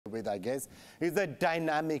with, I guess, is the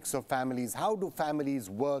dynamics of families. How do families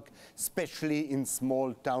work, especially in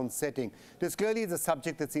small town setting? This clearly is a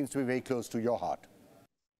subject that seems to be very close to your heart.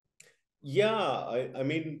 Yeah, I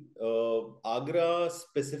mean, Agra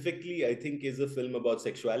specifically, I think, is a film about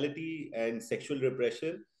sexuality and sexual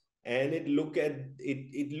repression, and it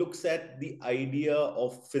looks at the idea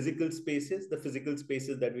of physical spaces, the physical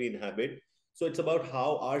spaces that we inhabit. So it's about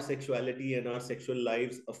how our sexuality and our sexual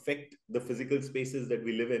lives affect the physical spaces that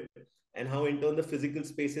we live in, and how in turn the physical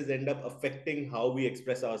spaces end up affecting how we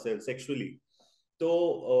express ourselves sexually.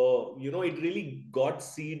 So, it really got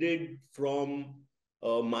seeded from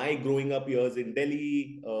my growing up years in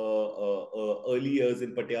Delhi, early years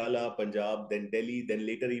in Patiala, Punjab, then Delhi, then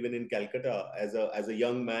later even in Calcutta as a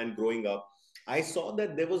young man growing up. I saw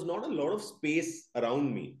that there was not a lot of space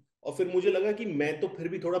around me. और फिर मुझे लगा कि मैं तो फिर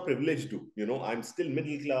भी थोड़ा privileged हूँ. I'm still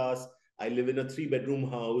middle class. I live in a 3-bedroom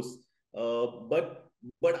house.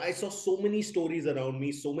 But I saw so many stories around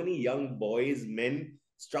me, so many young boys, men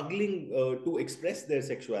struggling to express their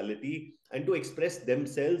sexuality and to express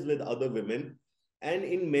themselves with other women. And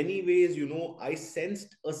in many ways, I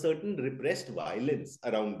sensed a certain repressed violence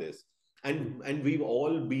around this. And we've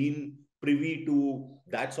all been privy to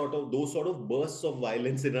those sort of bursts of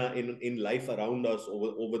violence in life around us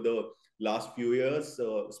over the last few years,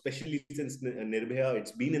 especially since Nirbhaya,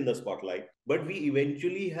 it's been in the spotlight. But we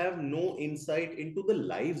eventually have no insight into the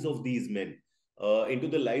lives of these men, into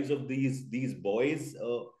the lives of these boys.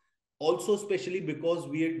 Also, especially because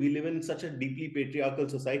we live in such a deeply patriarchal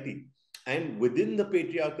society. And within the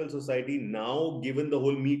patriarchal society, now, given the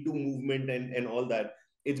whole Me Too movement and all that,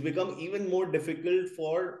 it's become even more difficult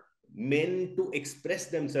for men to express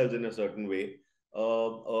themselves in a certain way,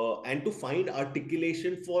 and to find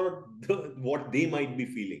articulation for what they might be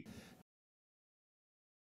feeling.